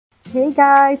Hey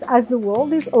guys, as the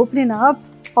world is opening up,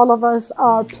 all of us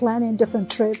are planning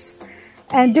different trips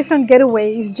and different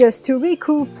getaways just to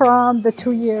recoup from the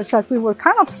 2 years that we were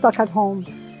kind of stuck at home.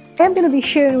 I'm going to be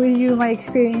sharing with you my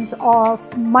experience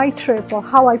of my trip, or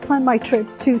how I planned my trip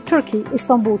to Turkey,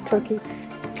 Istanbul, Turkey.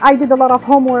 I did a lot of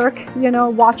homework,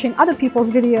 watching other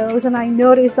people's videos, and I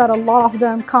noticed that a lot of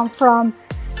them come from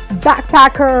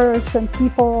backpackers and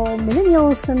people,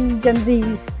 millennials and Gen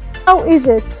Zs. How is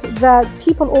it that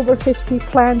people over 50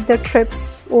 plan their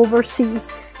trips overseas?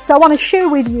 So I want to share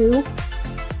with you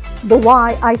the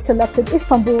why I selected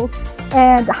Istanbul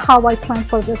and how I planned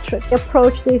for the trip. I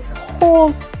approached this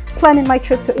whole planning my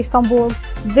trip to Istanbul.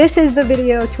 This is the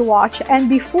video to watch. And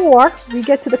before we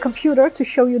get to the computer to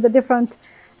show you the different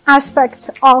aspects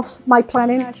of my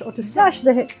planning, or to smash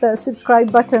the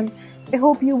subscribe button, I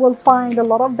hope you will find a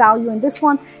lot of value in this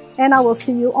one, and I will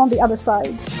see you on the other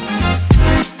side.